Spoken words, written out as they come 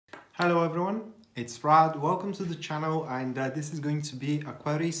Hello everyone, it's Rad. Welcome to the channel, and this is going to be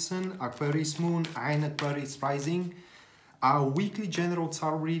Aquarius Sun, Aquarius Moon and Aquarius Rising. Our weekly general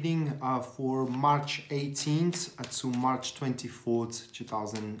tarot reading for March 18th to March 24th,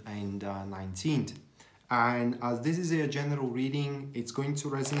 2019. And as this is a general reading, it's going to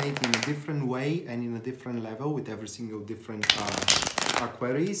resonate in a different way and in a different level with every single different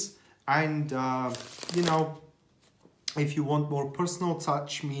Aquarius. And, if you want more personal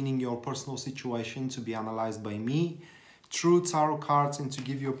touch, meaning your personal situation to be analyzed by me, through tarot cards and to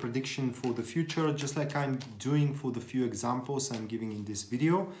give you a prediction for the future, just like I'm doing for the few examples I'm giving in this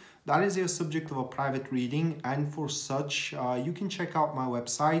video, that is a subject of a private reading. And for such, you can check out my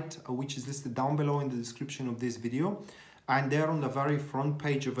website, which is listed down below in the description of this video. And there on the very front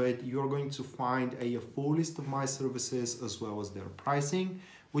page of it, you're going to find a full list of my services as well as their pricing,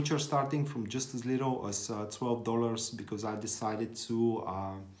 which are starting from just as little as $12, because I decided to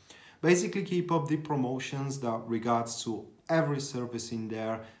basically keep up the promotions that regards to every service in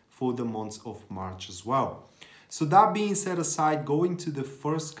there for the month of March as well. So that being set aside, going to the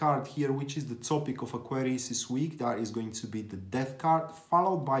first card here, which is the topic of Aquarius this week, that is going to be the Death card,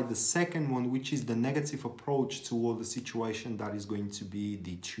 followed by the second one, which is the negative approach toward the situation, that is going to be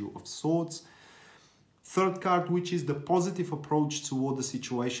the Two of Swords. Third card, which is the positive approach toward the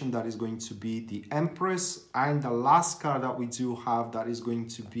situation, that is going to be the Empress. And the last card that we do have, that is going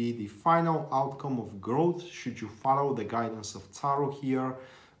to be the final outcome of growth, should you follow the guidance of Tarot here.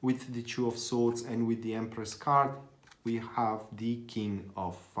 With the Two of Swords and with the Empress card, we have the King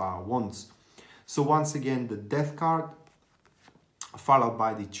of Wands. So once again, the Death card, followed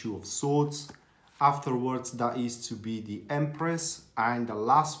by the Two of Swords. Afterwards, that is to be the Empress. And the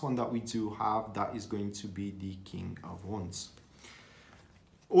last one that we do have, that is going to be the King of Wands.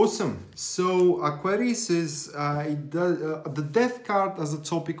 Awesome. So Aquarius is the Death card as a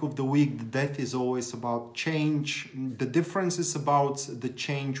topic of the week. The Death is always about change. The difference is about the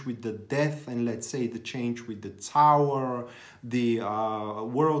change with the Death, and let's say the change with the Tower. The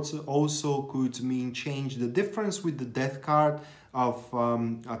world also could mean change. The difference with the Death card of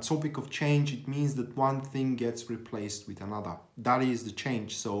a topic of change, it means that one thing gets replaced with another. That is the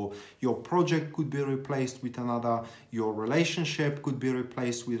change. So your project could be replaced with another, your relationship could be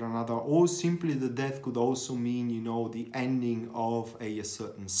replaced with another, or simply the Death could also mean, the ending of a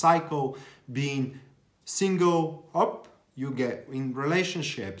certain cycle. Being single, up, you get in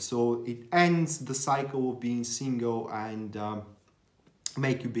relationship, so it ends the cycle of being single and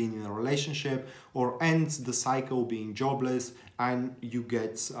make you being in a relationship, or ends the cycle being jobless and you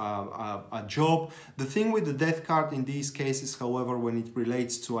get a job. The thing with the Death card in these cases, however, when it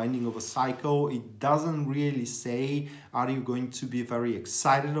relates to ending of a cycle, it doesn't really say are you going to be very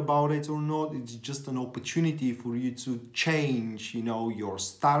excited about it or not. It's just an opportunity for you to change, your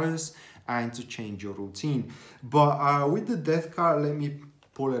status and to change your routine. But with the Death card, let me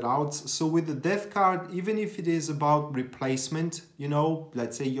pull it out. So with the Death card, even if it is about replacement,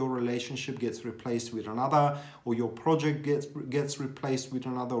 let's say your relationship gets replaced with another, or your project gets replaced with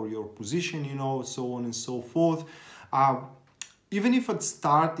another, or your position, so on and so forth. Even if at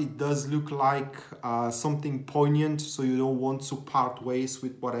start it does look like something poignant, so you don't want to part ways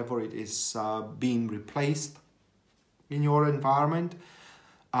with whatever it is being replaced in your environment,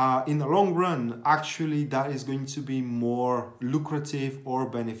 in the long run, actually, that is going to be more lucrative or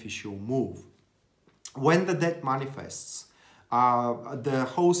beneficial move. When the Death manifests, the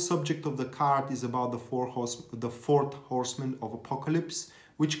whole subject of the card is about the fourth horseman of apocalypse,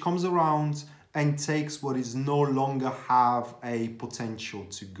 which comes around and takes what is no longer have a potential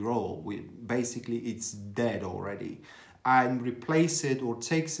to grow. Basically, it's dead already, and replace it or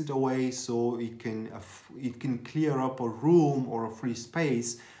takes it away so it can clear up a room or a free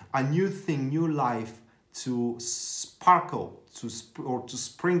space, a new thing, new life to sparkle, to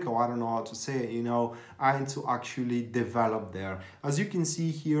sprinkle, I don't know how to say it, and to actually develop there. As you can see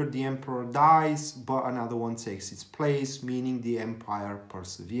here, the Emperor dies, but another one takes its place, meaning the Empire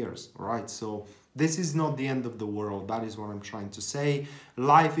perseveres, right? So this is not the end of the world. That is what I'm trying to say.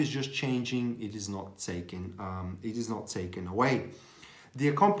 Life is just changing. It is not taken. It is not taken away. The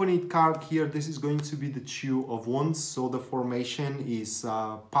accompanied card here, this is going to be the Two of Wands. So the formation is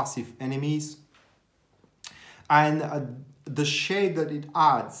passive enemies. And the shade that it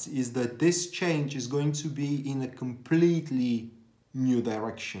adds is that this change is going to be in a completely new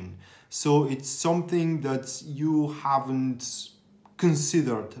direction. So it's something that you haven't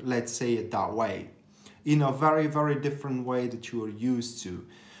considered, let's say it that way, in a very, very different way that you are used to.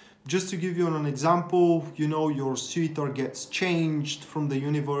 Just to give you an example, you know, your suitor gets changed from the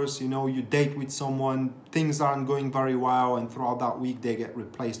universe, you know, you date with someone, things aren't going very well, and throughout that week they get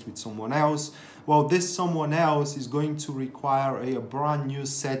replaced with someone else. Well, this someone else is going to require a brand new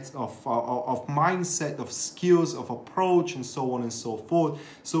set of mindset, of skills, of approach, and so on and so forth.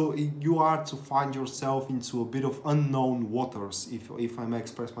 So you are to find yourself into a bit of unknown waters, if I may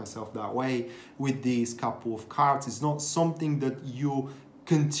express myself that way, with these couple of cards. It's not something that you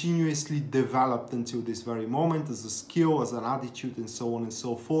continuously developed until this very moment as a skill, as an attitude, and so on and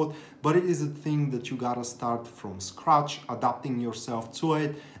so forth, but it is a thing that you gotta start from scratch, adapting yourself to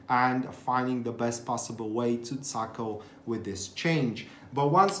it and finding the best possible way to tackle with this change.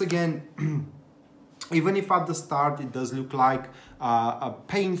 But once again, even if at the start it does look like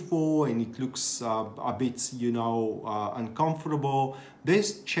painful and it looks a bit, you know, uncomfortable,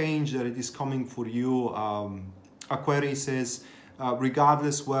 this change that it is coming for you, Aquarius, is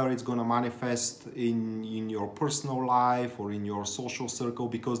regardless where it's going to manifest in your personal life or in your social circle,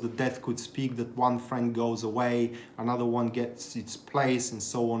 because the death could speak that one friend goes away, another one gets its place, and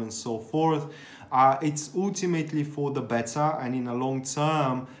so on and so forth. It's ultimately for the better, and in a long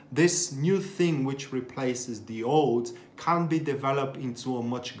term, this new thing which replaces the old can be developed into a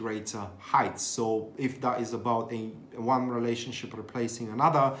much greater height. So if that is about one relationship replacing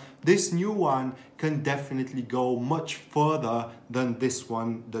another, this new one can definitely go much further than this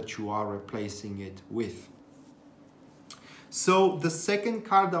one that you are replacing it with. So the second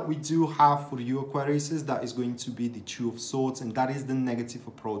card that we do have for you, Aquarius, is that is going to be the Two of Swords, and that is the negative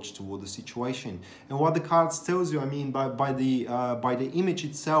approach toward the situation. And what the cards tells you, I mean, by the image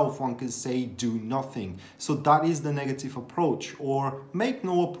itself, one can say do nothing. So that is the negative approach, or make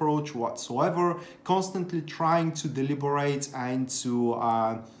no approach whatsoever, constantly trying to deliberate and to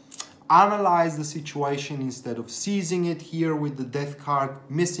analyze the situation instead of seizing it. Here with the Death card,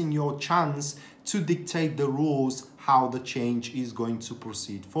 missing your chance to dictate the rules how the change is going to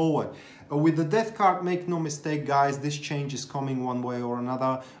proceed forward. With the Death card, make no mistake, guys, this change is coming one way or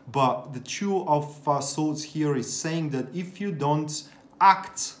another, but the Two of Swords here is saying that if you don't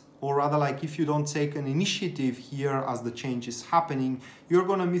act, or rather like if you don't take an initiative here as the change is happening, you're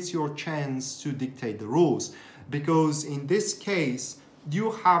gonna miss your chance to dictate the rules. Because in this case,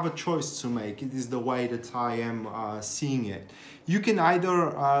 you have a choice to make. It is the way that I am seeing it. You can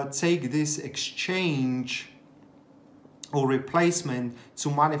either take this exchange or replacement to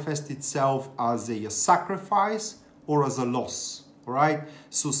manifest itself as a sacrifice or as a loss, all right?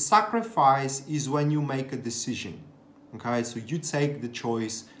 So sacrifice is when you make a decision, okay? So you take the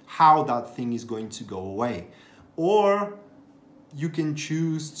choice how that thing is going to go away. Or you can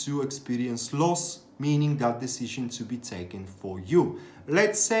choose to experience loss, meaning that decision to be taken for you.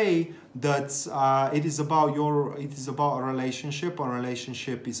 Let's say that it is about a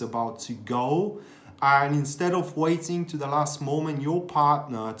relationship is about to go, and instead of waiting to the last moment your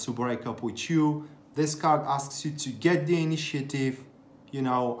partner to break up with you, this card asks you to get the initiative, you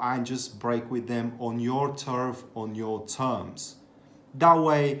know, and just break with them on your turf, on your terms. That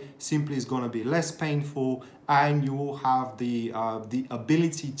way, simply is going to be less painful, and you will have the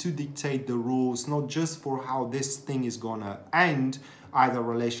ability to dictate the rules, not just for how this thing is going to end, either a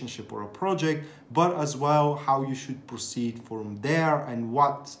relationship or a project, but as well how you should proceed from there, and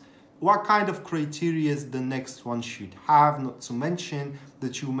what kind of criteria the next one should have. Not to mention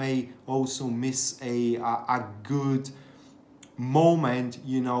that you may also miss a good moment,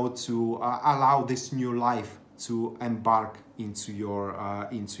 you know, to allow this new life to embark into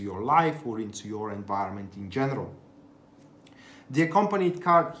your life or into your environment in general. The accompanied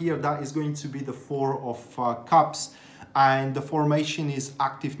card here, that is going to be the Four of Cups, and the formation is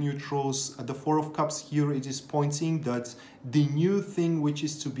active neutrals. The Four of Cups here, it is pointing that the new thing which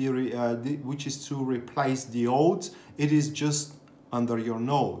is to be replace the old, it is just under your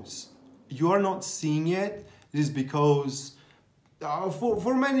nose. You are not seeing it. It is because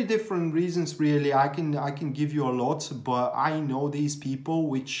for many different reasons, really. I can give you a lot, but I know these people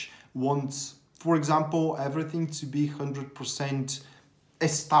which want, for example, everything to be 100%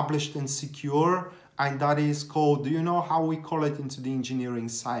 established and secure, and that is called, do you know how we call it into the engineering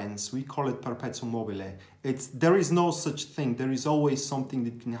science? We call it perpetuum mobile. There is no such thing. There is always something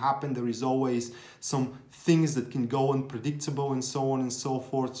that can happen. There is always some things that can go unpredictable, and so on and so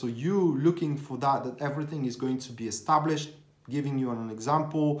forth. So you looking for that everything is going to be established. Giving you an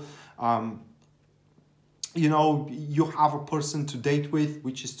example, you know, you have a person to date with,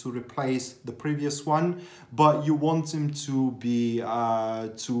 which is to replace the previous one, but you want him to be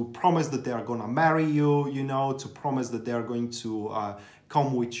to promise that they are gonna marry you, you know, to promise that they are going to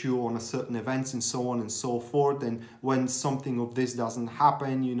come with you on a certain events and so on and so forth. And when something of this doesn't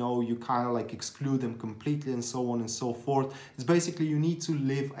happen, you know, you kind of like exclude them completely and so on and so forth. It's basically you need to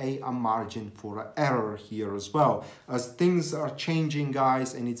leave a margin for error here as well, as things are changing,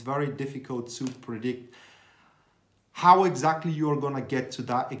 guys, and it's very difficult to predict how exactly you're gonna get to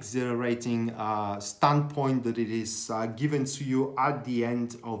that exhilarating standpoint that it is given to you at the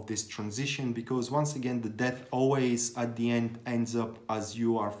end of this transition, because once again the death always at the end ends up as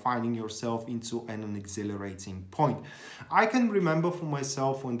you are finding yourself into an exhilarating point. I can remember for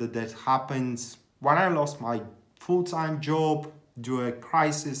myself when the death happened, when I lost my full-time job due to a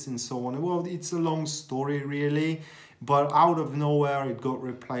crisis and so on. Well, it's a long story really, but out of nowhere it got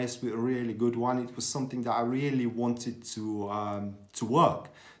replaced with a really good one. It was something that I really wanted to work.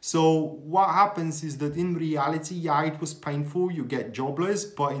 So what happens is that in reality, yeah, it was painful, you get jobless,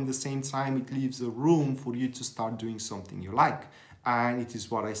 but in the same time it leaves a room for you to start doing something you like, and it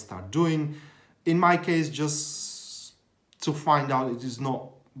is what I start doing. In my case, just to find out it is not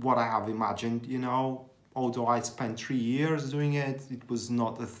what I have imagined, you know. Although I spent 3 years doing it, it was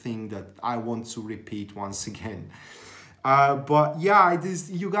not a thing that I want to repeat once again. But yeah, it is,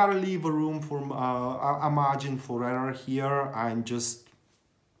 you gotta leave a room for a margin for error here, and just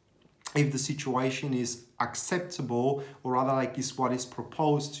if the situation is acceptable, or rather like is what is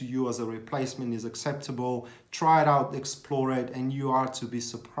proposed to you as a replacement is acceptable, try it out, explore it, and you are to be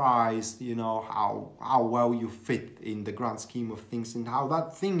surprised, you know, how well you fit in the grand scheme of things, and how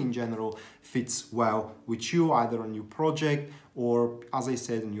that thing in general fits well with you, either on your project or, as I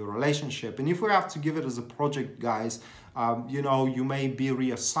said, in your relationship. And if we have to give it as a project, guys, you know, you may be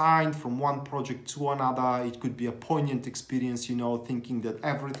reassigned from one project to another. It could be a poignant experience, you know, thinking that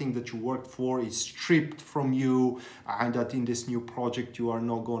everything that you worked for is stripped from you, and that in this new project you are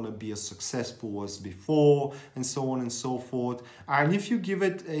not going to be as successful as before, and so on and so forth. And if you give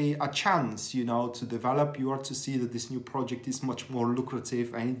it a chance, you know, to develop, you are to see that this new project is much more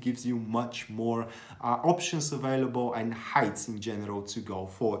lucrative, and it gives you much more options available and heights in general to go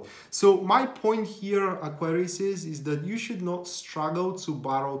forward. So my point here, Aquarius, is that you should not struggle to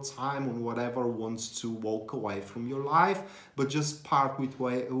borrow time on whatever wants to walk away from your life, but just part with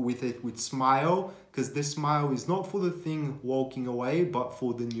it with smile, because this smile is not for the thing walking away, but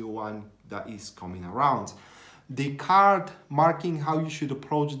for the new one that is coming around. The card marking how you should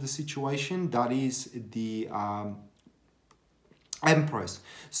approach the situation, that is the Empress.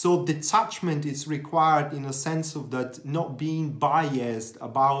 So detachment is required in a sense of that, not being biased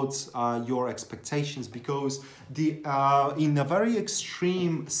about your expectations, because the in a very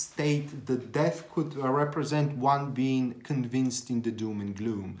extreme state, the death could represent one being convinced in the doom and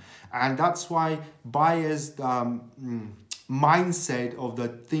gloom, and that's why biased mindset of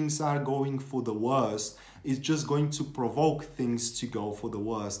that things are going for the worst is just going to provoke things to go for the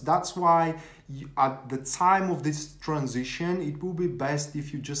worst. That's why at the time of this transition, it will be best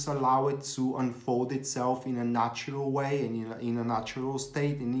if you just allow it to unfold itself in a natural way and in a natural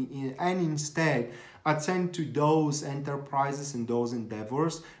state, and instead attend to those enterprises and those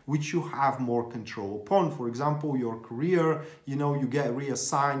endeavors which you have more control upon. For example, your career, you know, you get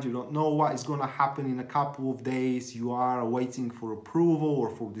reassigned, you don't know what is going to happen in a couple of days, you are waiting for approval or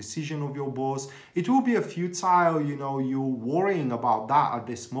for decision of your boss. It will be a futile, you know, you worrying about that at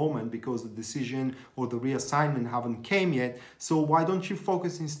this moment, because the decision or the reassignment haven't came yet. So why don't you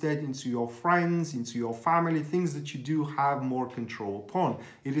focus instead into your friends, into your family, things that you do have more control upon.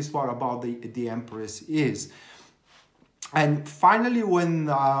 It is what about the Empress is. And finally, when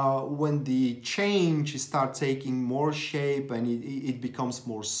the change starts taking more shape and it becomes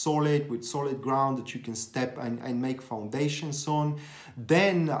more solid, with solid ground that you can step and make foundations on,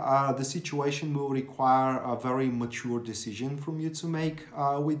 then the situation will require a very mature decision from you to make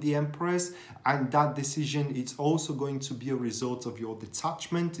with the Empress. And that decision, it's also going to be a result of your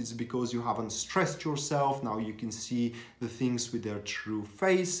detachment. It's because you haven't stressed yourself. Now you can see the things with their true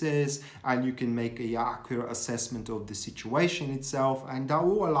faces, and you can make an accurate assessment of the situation itself, and that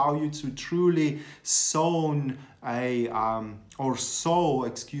will allow you to truly sow a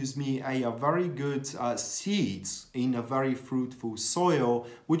very good seeds in a very fruitful soil,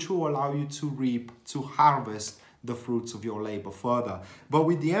 which will allow you to reap, to harvest the fruits of your labor further. But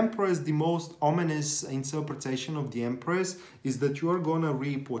with the Empress, the most ominous interpretation of the Empress is that you are going to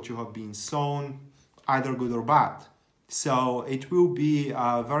reap what you have been sown, either good or bad. So it will be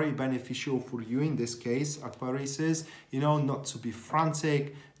very beneficial for you in this case, Aquarius, you know, not to be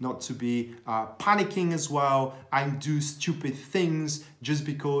frantic, not to be panicking as well, and do stupid things just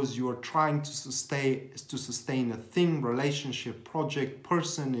because you are trying to sustain a thing, relationship, project,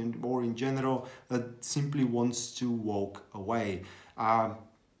 person, or in general that simply wants to walk away.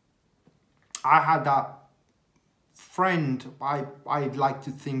 I had that friend, I'd like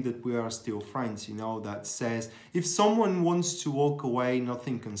to think that we are still friends, you know, that says if someone wants to walk away,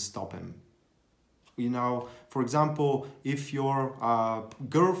 nothing can stop him. You know, for example, if your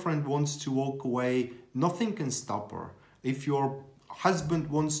girlfriend wants to walk away, nothing can stop her. If your husband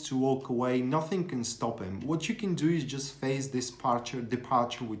wants to walk away, nothing can stop him. What you can do is just face this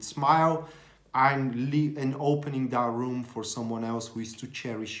departure with smile, and opening that room for someone else who is to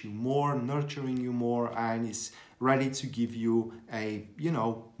cherish you more, nurturing you more, and is ready to give you a, you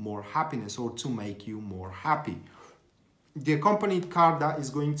know, more happiness, or to make you more happy. The accompanied card, that is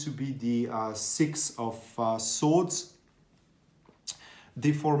going to be the Six of Swords.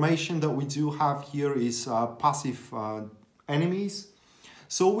 The formation that we do have here is passive enemies.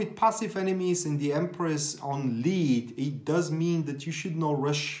 So with passive enemies and the Empress on lead, it does mean that you should not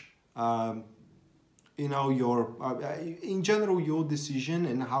rush you know, your in general, your decision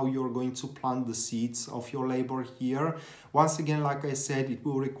and how you're going to plant the seeds of your labor here. Once again, like I said, it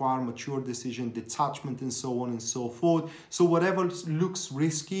will require mature decision, detachment, and so on and so forth. So whatever looks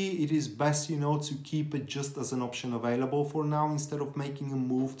risky, it is best, you know, to keep it just as an option available for now, instead of making a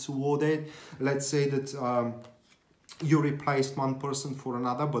move toward it. Let's say that you replaced one person for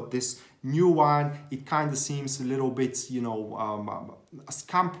another, but this new one, it kind of seems a little bit, you know,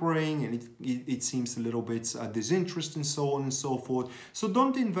 scampering, and it seems a little bit disinterested, and so on and so forth. So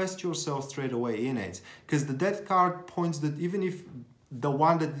don't invest yourself straight away in it, because the Death card points that even if the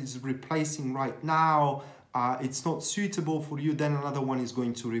one that is replacing right now, it's not suitable for you, then another one is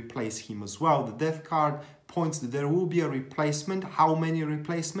going to replace him as well. The Death card points that there will be a replacement. How many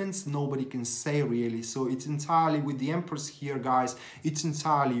replacements? Nobody can say really. So it's entirely, with the Empress here, guys, it's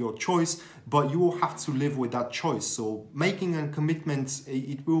entirely your choice, but you will have to live with that choice. So making a commitment,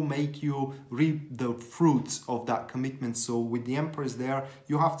 it will make you reap the fruits of that commitment. So with the Empress there,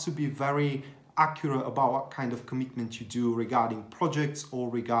 you have to be very accurate about what kind of commitment you do regarding projects or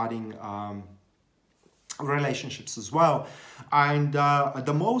regarding relationships as well. And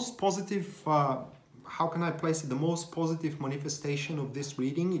the most positive how can I place it? The most positive manifestation of this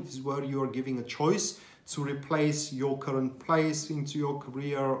reading, it is where you are giving a choice to replace your current place into your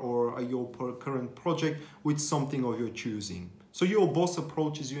career or your current project with something of your choosing. So your boss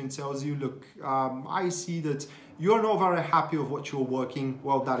approaches you and tells you, look, I see that you're not very happy with what you're working.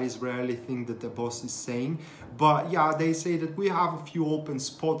 Well, that is rarely a thing that the boss is saying. But yeah, they say that we have a few open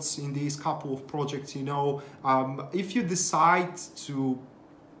spots in these couple of projects, you know. If you decide to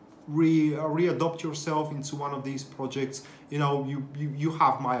readopt yourself into one of these projects, you know, you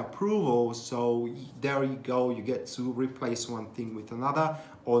have my approval, so there you go, you get to replace one thing with another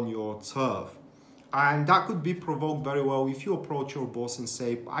on your turf. And that could be provoked very well if you approach your boss and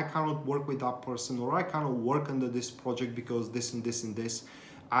say, I cannot work with that person, or I cannot work under this project because this and this and this,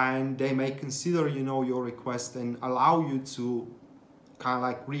 and they may consider, you know, your request and allow you to kind of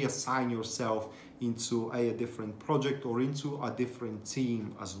like reassign yourself into a different project or into a different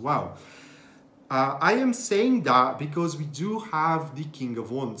team as well. I am saying that because we do have the King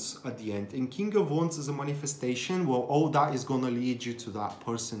of Wands at the end, and King of Wands is a manifestation. Well, all that is going to lead you to that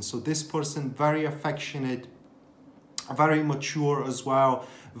person. So this person, very affectionate, very mature as well,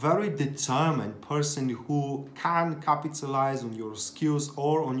 very determined person who can capitalize on your skills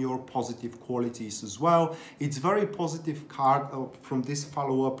or on your positive qualities as well. It's very positive card from this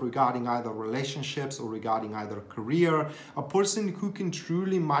follow-up regarding either relationships or regarding either career. A person who can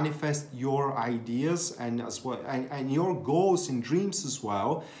truly manifest your ideas and as well and your goals and dreams as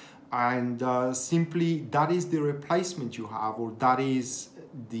well. And simply that is the replacement you have, or that is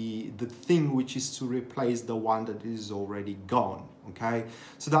the thing which is to replace the one that is already gone. Okay,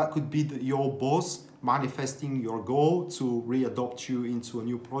 so that could be your boss manifesting your goal to readopt you into a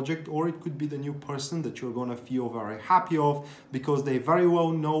new project, or it could be the new person that you're going to feel very happy of because they very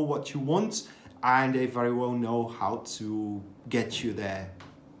well know what you want and they very well know how to get you there.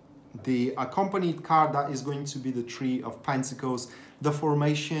 The accompanied card, that is going to be the Three of Pentacles. The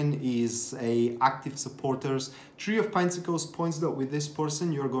formation is a active supporters. Three of Pentacles points that with this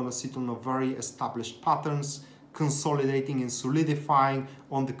person you're going to sit on a very established patterns, consolidating and solidifying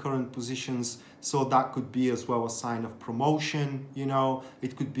on the current positions. So that could be as well a sign of promotion, you know,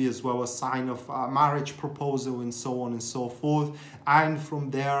 it could be as well a sign of a marriage proposal and so on and so forth. And from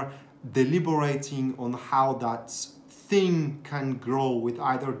there, deliberating on how that's thing can grow with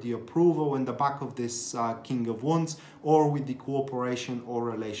either the approval and the back of this King of Wands, or with the cooperation or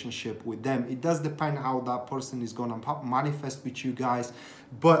relationship with them. It does depend how that person is going to manifest with you guys.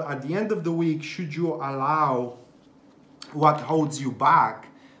 But at the end of the week, should you allow what holds you back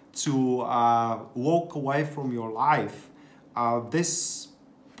to walk away from your life, this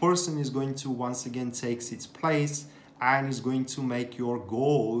person is going to once again take its place and is going to make your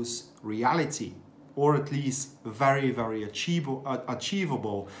goals reality, or at least very, very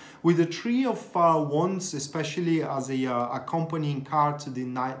achievable. With the Three of Wands, especially as a accompanying card to the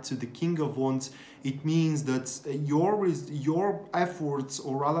Knight, to the King of Wands, it means that your efforts,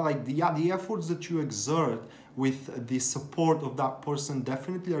 or rather like the efforts that you exert with the support of that person,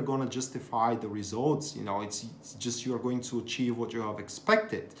 definitely are going to justify the results. You know, it's just you're going to achieve what you have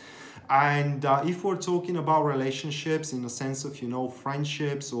expected. And if we're talking about relationships in a sense of, you know,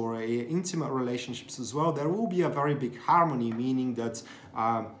 friendships or intimate relationships as well, there will be a very big harmony, meaning that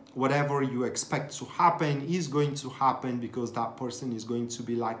whatever you expect to happen is going to happen, because that person is going to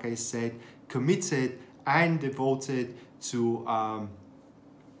be, like I said, committed and devoted to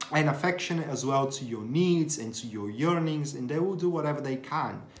and affectionate as well to your needs and to your yearnings, and they will do whatever they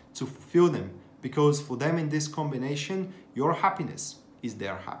can to fulfill them, because for them in this combination, your happiness is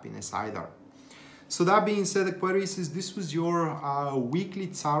their happiness either. So that being said, Aquarius, this was your weekly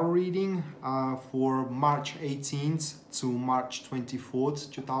tarot reading for March 18th to March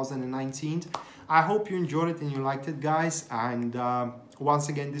 24th, 2019. I hope you enjoyed it and you liked it, guys. And once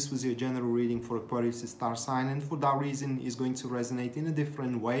again, this was your general reading for Aquarius star sign, and for that reason is going to resonate in a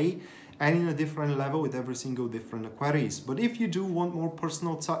different way and in a different level with every single different Aquarius. But if you do want more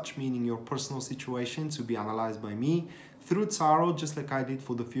personal touch, meaning your personal situation to be analyzed by me through tarot, just like I did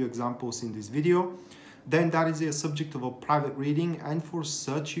for the few examples in this video, then that is a subject of a private reading, and for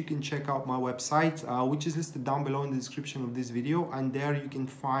such you can check out my website, which is listed down below in the description of this video, and there you can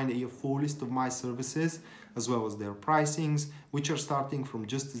find a full list of my services as well as their pricings, which are starting from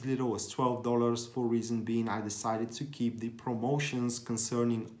just as little as $12. For reason being, I decided to keep the promotions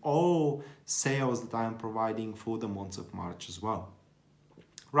concerning all sales that I am providing for the month of March as well.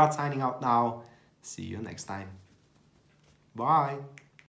 Rad signing out now. See you next time. Bye.